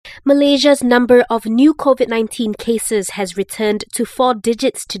Malaysia's number of new COVID-19 cases has returned to 4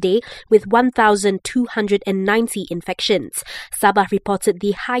 digits today with 1,290 infections. Sabah reported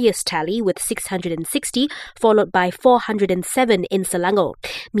the highest tally with 660, followed by 407 in Selangor.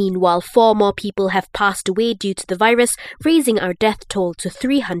 Meanwhile, 4 more people have passed away due to the virus, raising our death toll to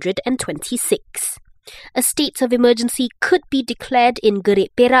 326. A state of emergency could be declared in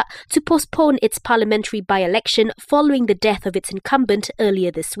Gerik Perak to postpone its parliamentary by-election following the death of its incumbent earlier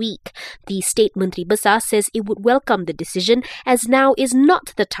this week. The State Menteri Besar says it would welcome the decision, as now is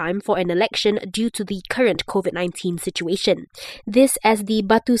not the time for an election due to the current COVID-19 situation. This as the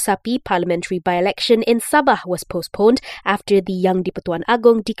Batu Sapi parliamentary by-election in Sabah was postponed after the Yang di-Pertuan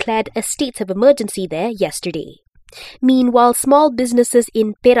Agong declared a state of emergency there yesterday. Meanwhile, small businesses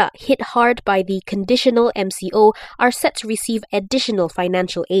in Perak hit hard by the conditional MCO are set to receive additional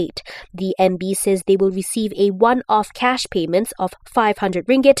financial aid. The MB says they will receive a one-off cash payment of 500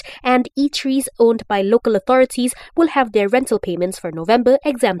 ringgit and eateries owned by local authorities will have their rental payments for November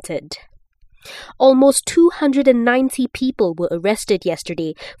exempted. Almost 290 people were arrested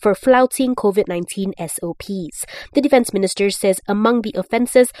yesterday for flouting COVID-19 SOPs. The Defence Minister says among the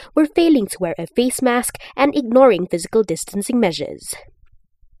offences were failing to wear a face mask and ignoring physical distancing measures.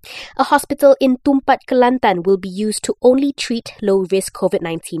 A hospital in Tumpat, Kelantan will be used to only treat low-risk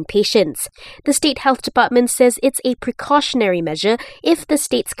COVID-19 patients. The State Health Department says it's a precautionary measure if the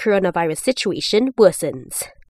state's coronavirus situation worsens.